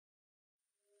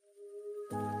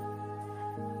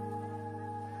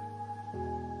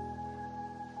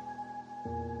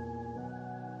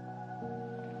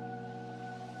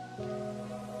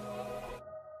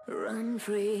Run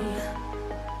free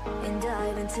and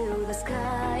dive into the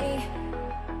sky.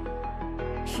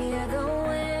 Hear the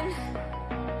wind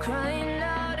crying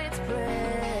out its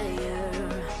prayer.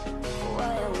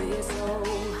 Why are we so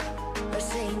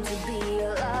ashamed to be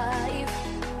alive?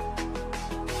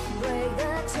 Break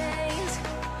the chains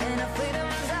and our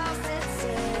freedom's ours at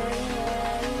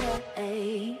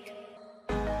stake.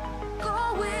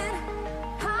 Going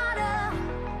harder,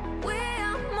 we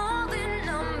are more than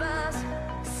numbers,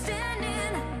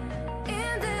 standing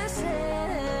in this hate.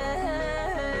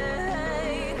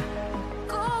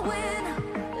 Going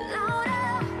louder,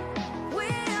 we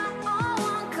are all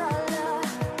one color,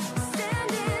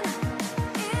 standing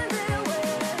in their way.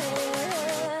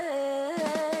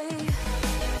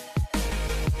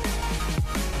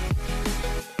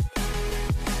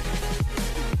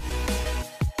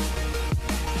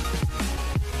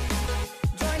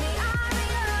 Join the army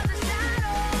of the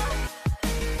shadow.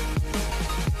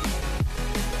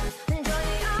 Join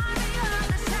the army of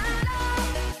the shadow.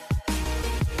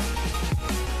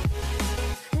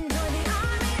 Join the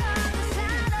army of the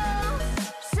shadows.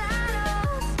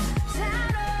 Shadows,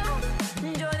 shadows.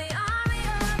 Join the army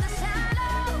of the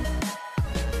shadows.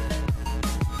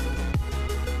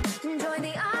 Join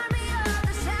the army of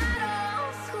the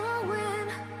shadows. Going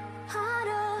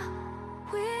harder.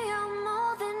 We are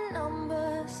more than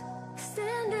numbers,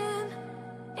 standing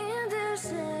in their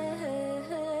shade.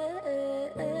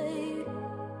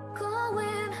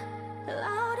 Going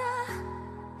louder.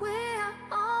 We are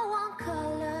all one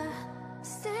color,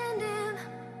 standing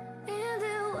in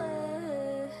their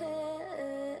way.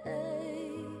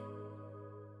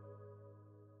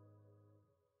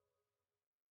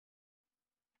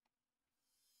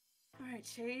 Alright,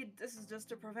 Shade, this is just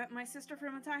to prevent my sister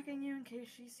from attacking you in case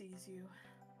she sees you.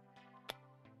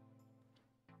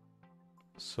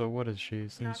 So what is she?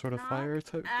 Some Knock, sort of knock. fire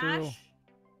type girl? Ash?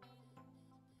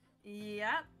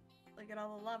 Yep. Look at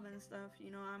all the love and stuff.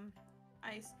 You know, I'm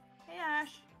ice. Hey,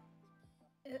 Ash.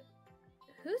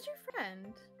 Who's your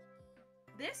friend?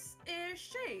 This is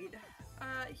Shade.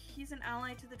 He's an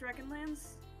ally to the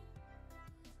Dragonlands.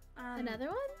 Another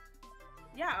one?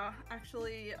 Yeah,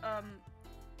 actually,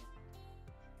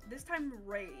 this time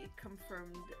Ray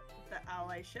confirmed the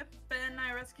allyship, and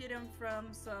I rescued him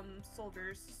from some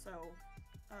soldiers, so,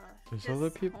 There's his other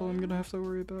people I'm home- gonna have to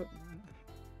worry about?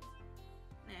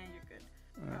 Nah, you're good.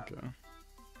 Okay.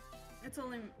 It's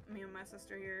only me and my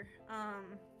sister here.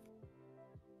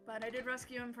 But I did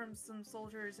rescue him from some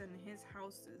soldiers, and his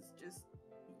house is just,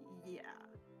 yeah.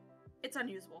 It's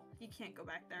unusable. He can't go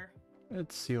back there.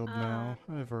 It's sealed now.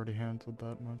 I've already handled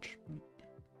that much.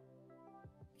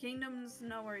 Kingdoms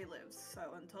know where he lives,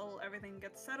 so until everything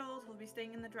gets settled, he'll be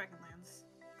staying in the Dragonlands.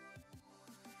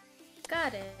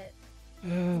 Got it.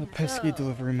 Pesky Oh.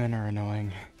 delivery men are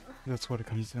annoying. That's what it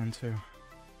comes down to.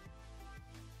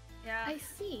 Yeah, I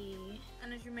see.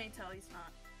 and as you may tell, he's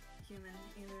not human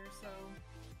either, so...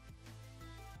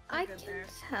 I good can there.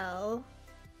 tell.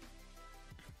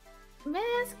 May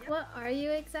I ask, Yep. what are you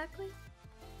exactly?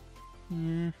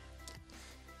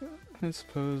 I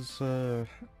suppose,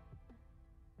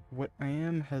 what I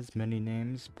am has many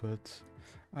names, but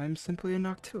I'm simply a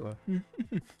Noctua.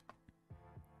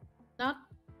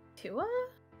 Noctua?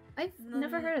 I've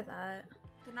never heard of that.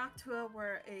 The Noctua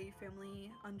were a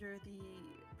family under the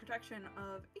protection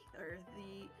of Aether,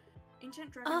 the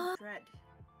ancient dragon of Dread.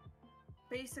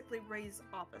 Basically Ray's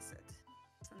opposite.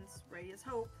 Since Ray is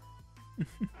hope,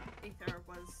 Aether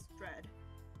was Dread.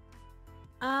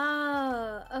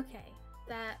 Oh, okay.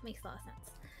 That makes a lot of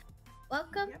sense.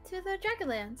 Welcome Yep. to the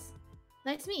Dragonlands.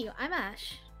 Nice to meet you. I'm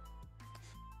Ash.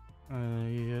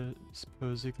 I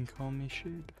suppose you can call me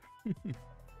Shade.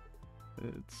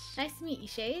 It's... Nice to meet you,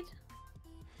 Shade.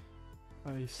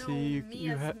 I see me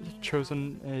you as have me now.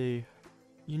 chosen a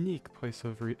unique place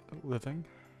of living.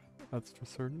 That's for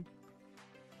certain.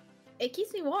 It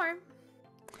keeps me warm.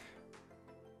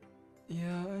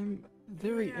 Yeah, I'm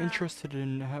very Yeah. interested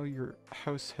in how your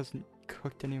house hasn't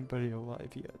cooked anybody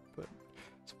alive yet, but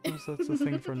I suppose that's a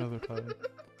thing for another time.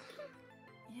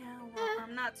 Yeah, well,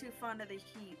 I'm not too fond of the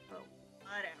heat, but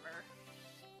whatever.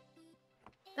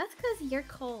 That's because you're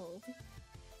cold.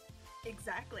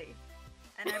 Exactly.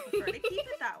 And I prefer to keep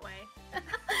it that way.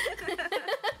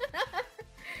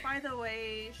 By the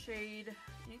way, Shade,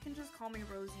 you can just call me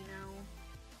Rosie now.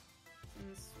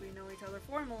 Since we know each other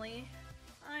formally.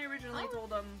 I originally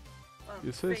told him a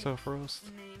You say fake so, Frost.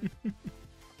 name.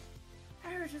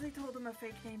 I originally told him a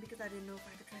fake name because I didn't know if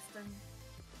I could trust him.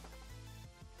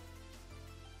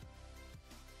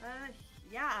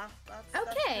 Yeah, that's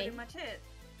Okay. pretty much it.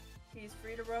 He's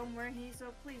free to roam where he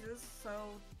so pleases, so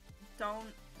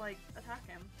don't like, attack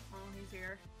him while he's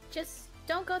here. Just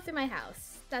don't go through my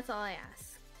house. That's all I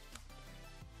ask.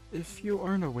 If you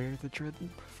aren't aware, the Dread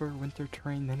prefer winter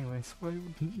terrain anyway, so I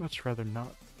would much rather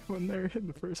not go in there in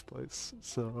the first place,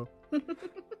 so...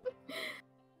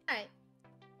 Alright.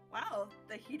 Wow,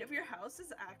 the heat of your house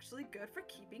is actually good for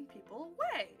keeping people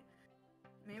away.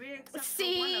 Maybe except for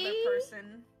one other See?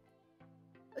 person.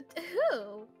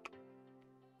 Who?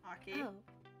 Aki. Oh.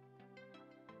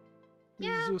 He's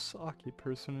Yeah. a Saki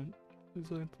person,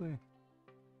 exactly.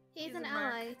 He's He's an a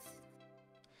merc. ally.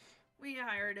 We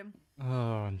hired him.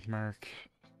 Oh, Merc.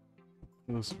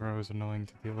 Those are always annoying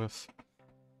to deal with.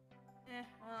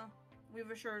 Well, we've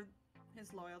assured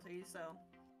his loyalty, so.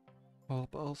 Well,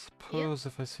 but I'll suppose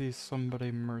if I see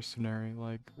somebody mercenary,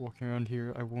 like, walking around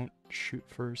here, I won't shoot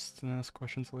first and ask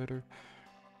questions later.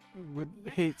 Would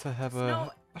Yeah. hate to have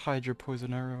Snow- a Hydra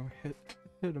poison arrow hit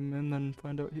him and then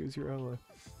find out he was your ally.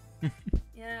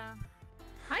 Yeah.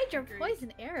 Hydra Agreed.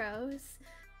 poison arrows.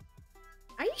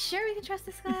 Are you sure we can trust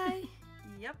this guy?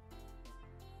 Yep.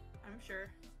 I'm sure.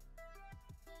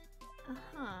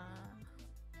 Uh-huh.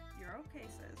 You're okay,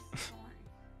 sis. Don't worry.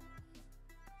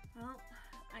 Well,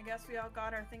 I guess we all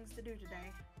got our things to do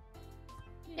today.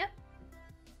 Yep.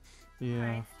 Yeah,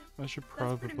 Alright. I should That's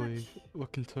pretty probably much-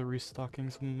 look into restocking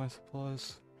some of my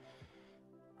supplies.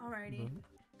 Alrighty.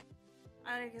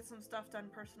 I had to get some stuff done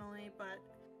personally, but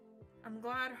I'm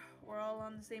glad we're all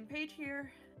on the same page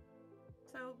here.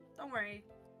 So don't worry,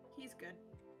 he's good.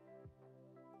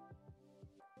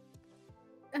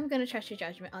 I'm gonna trust your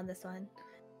judgment on this one.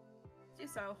 Do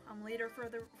so. I'm leader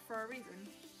for a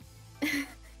reason.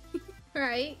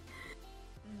 Right?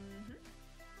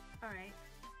 Alright.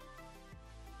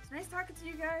 It's nice talking to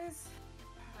you guys.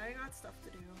 I got stuff to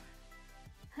do.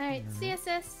 Alright, see ya,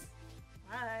 sis.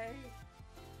 Bye.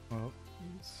 Well,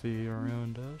 see you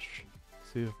around, Ash.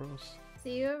 See you, Frost.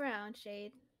 See you around,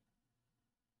 Shade.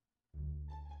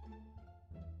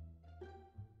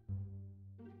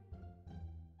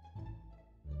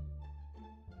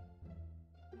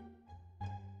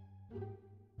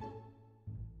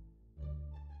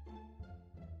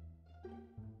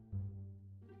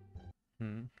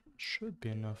 Should be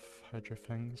enough Hydra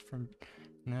fangs from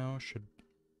now. Should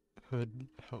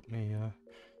help me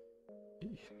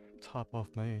top off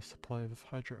my supply of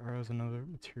Hydra arrows and other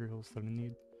materials that I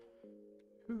need.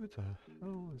 Who the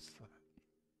hell is that?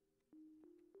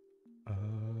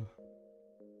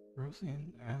 Rosie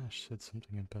and Ash said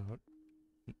something about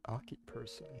an Aki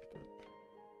person, but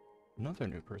another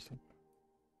new person.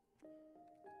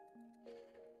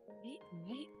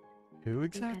 Right. Who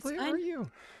exactly are fine.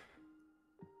 you?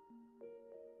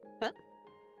 What?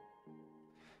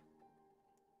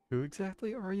 Who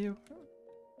exactly are you?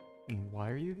 And why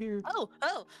are you here?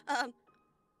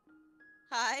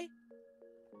 Hi.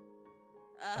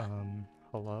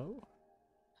 Hello?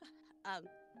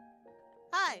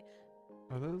 Hi.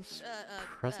 Are those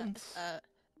presents?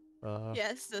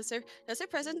 Yes, those are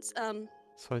presents.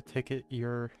 So I take it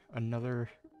you're another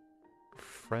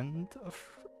friend of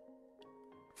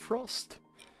Frost?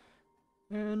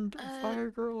 And Fire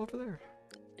Girl over there.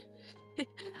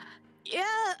 Yeah,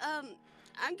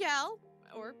 I'm Gal,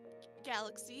 or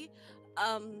Galaxy.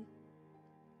 My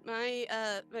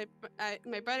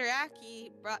brother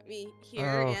Aki brought me here,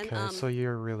 Okay, and so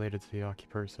you're related to the Aki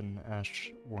person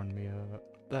Ash warned me about.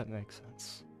 That makes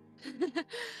sense.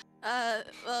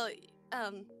 well,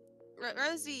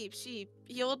 Rosie, she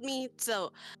healed me,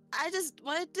 so I just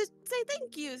wanted to say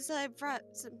thank you, so I brought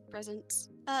some presents.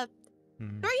 Who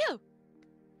are you?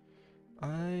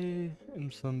 I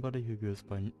am somebody who goes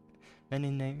by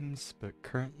many names, but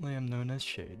currently I'm known as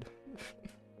Shade.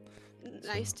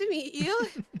 Nice to meet you.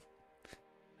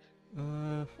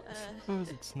 I suppose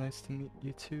it's nice to meet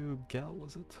you too, Gal,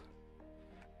 was it?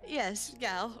 Yes,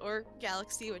 Gal, or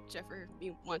Galaxy, whichever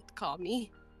you want to call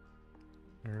me.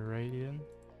 Alrighty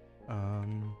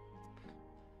then.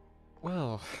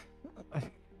 Well, I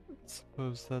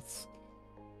suppose that's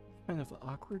kind of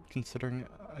awkward considering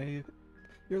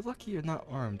you're lucky you're not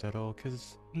armed at all,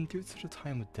 because due to the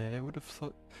time of day, I would have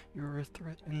thought you were a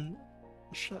threat and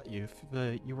shot you if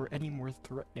you were any more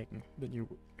threatening than you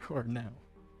are now.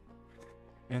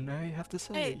 And I have to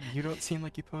say, Hey. you don't seem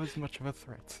like you pose much of a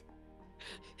threat.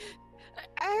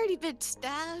 I already been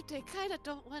stabbed. I kind of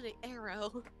don't want an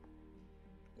arrow.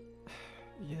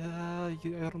 Yeah,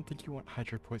 I don't think you want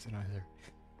Hydra poison either.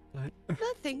 But, No,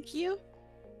 thank you.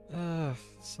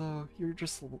 so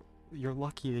you're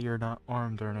lucky that you're not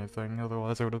armed or anything,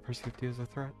 otherwise I would have perceived you as a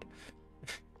threat.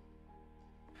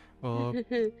 Well,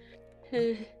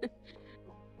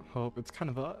 hope it's kind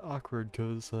of awkward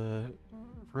because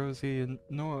Rosie and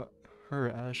Noah her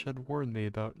Ash had warned me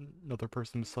about another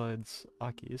person besides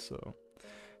Aki, so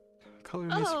color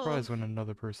me Oh, surprised when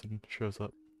another person shows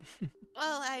up.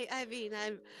 well, I mean,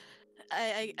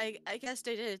 I guess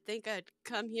they didn't think I'd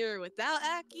come here without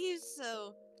Aki,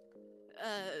 so,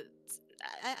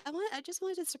 I just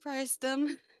wanted to surprise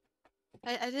them.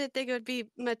 I didn't think it would be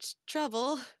much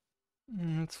trouble.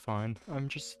 It's fine. I'm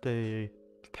just a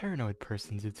paranoid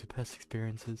person due to past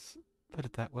experiences. Put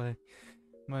it that way.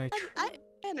 My I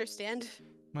understand.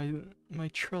 my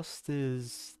trust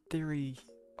is very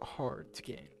hard to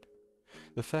gain.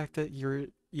 The fact that you're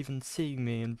even seeing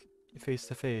me in face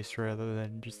to face rather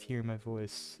than just hearing my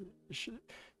voice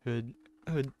would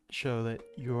would show that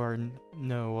you are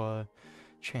no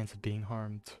chance of being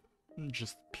harmed,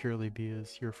 just purely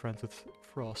because you're friends with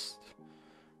Frost.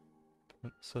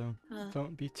 So Uh,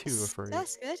 don't be too afraid.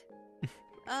 That's good.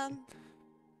 Um,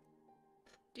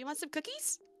 do you want some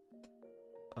cookies?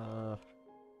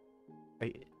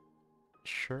 I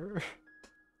sure.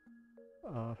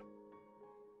 Uh,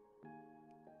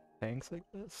 thanks, I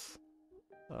guess.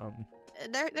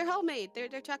 They're homemade. They're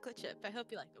chocolate chip. I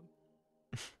hope you like them.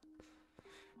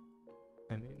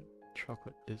 I mean,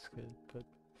 chocolate is good, but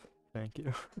thank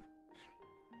you.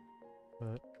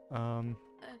 But,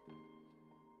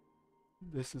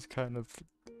 this is kind of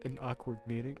an awkward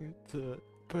meeting, to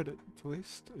put it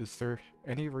least. Is there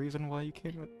any reason why you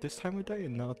came at this time of day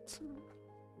and not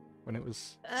when it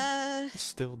was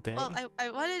still day? Well, I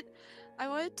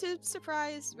wanted to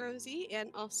surprise Rosie and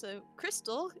also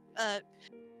Crystal.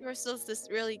 Crystal's this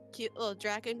really cute little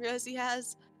dragon Rosie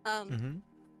has. Mm-hmm.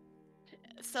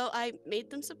 So I made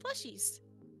them some plushies.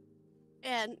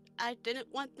 And I didn't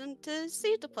want them to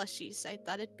see the plushies. I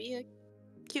thought it'd be a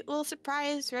cute little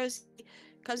surprise. Rosie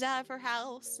comes out of her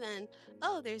house and,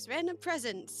 oh, there's random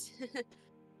presents.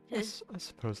 I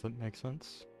suppose that makes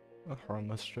sense. A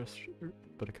harmless gesture,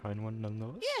 but a kind one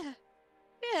nonetheless.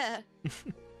 Yeah.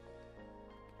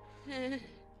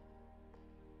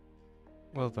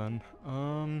 Well then,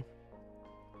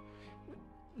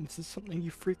 is this something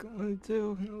you frequently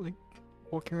do? Like,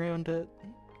 walking around at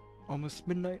almost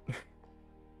midnight?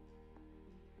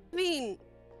 I mean,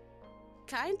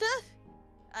 kinda.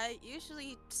 I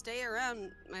usually stay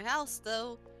around my house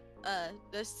though.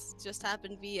 This just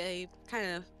happened to be a kind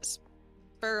of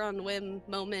spur on whim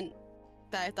moment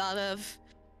that I thought of.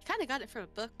 Kind of got it from a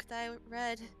book that I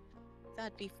read.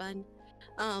 That'd be fun.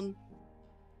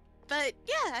 But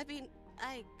yeah, I mean,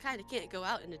 I kind of can't go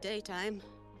out in the daytime.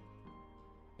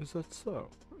 Is that so?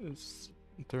 Is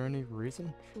there any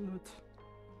reason for that?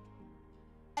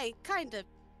 I kind of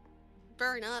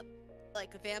burn up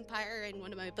like a vampire in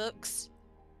one of my books.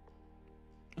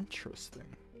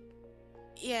 Interesting.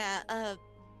 Yeah,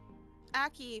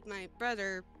 Aki, my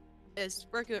brother, is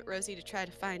working with Rosie to try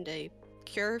to find a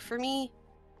cure for me.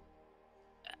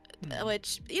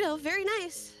 Which, you know, very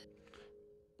nice.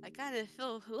 I kind of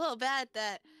feel a little bad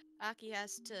that Aki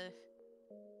has to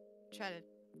try to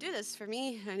do this for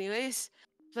me, anyways.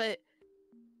 But,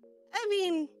 I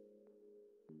mean,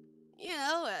 you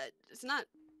know, it's not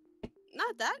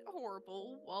that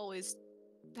horrible always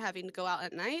having to go out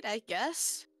at night, I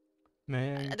guess.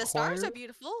 May I The stars inquire? are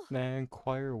beautiful. May I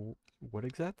inquire what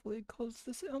exactly caused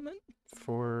this ailment?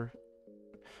 For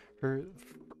her,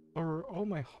 or all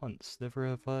my hunts, never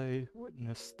have I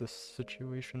witnessed this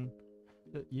situation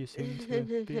that you seem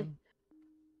to be in.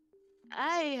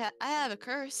 I have a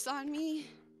curse on me.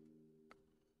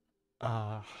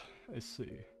 Ah, I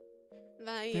see.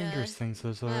 My Dangerous things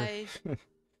those are. my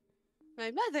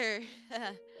my mother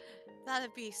thought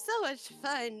it'd be so much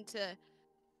fun to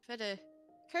put a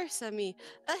curse on me.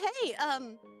 Hey,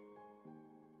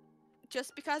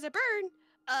 just because I burn,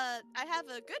 I have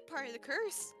a good part of the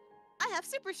curse. I have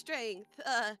super strength.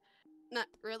 Not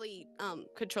really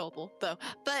controllable though.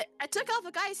 But I took off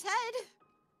a guy's head.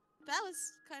 That was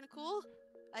kind of cool,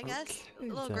 I guess. Okay,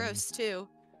 A little then. gross too.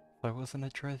 If I wasn't a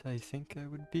dread, I think I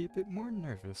would be a bit more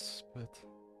nervous, but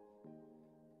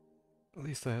at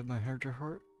least I had my Hydra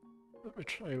heart,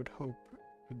 which I would hope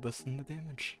would lessen the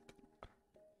damage.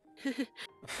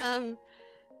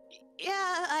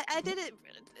 Yeah, I didn't.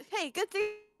 Hey, good thing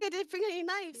I didn't bring any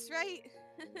knives, right?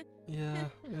 Yeah,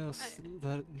 yes,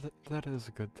 that is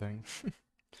a good thing.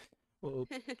 Well,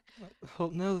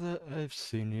 now that I've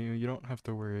seen you, you don't have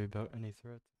to worry about any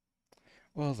threats.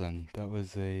 Well then, that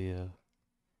was a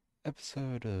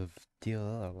episode of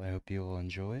DLL. I hope you all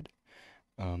enjoyed.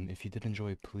 If you did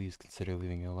enjoy, please consider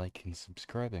leaving a like and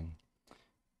subscribing.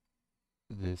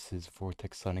 This is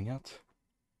Vortex signing out.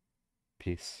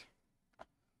 Peace.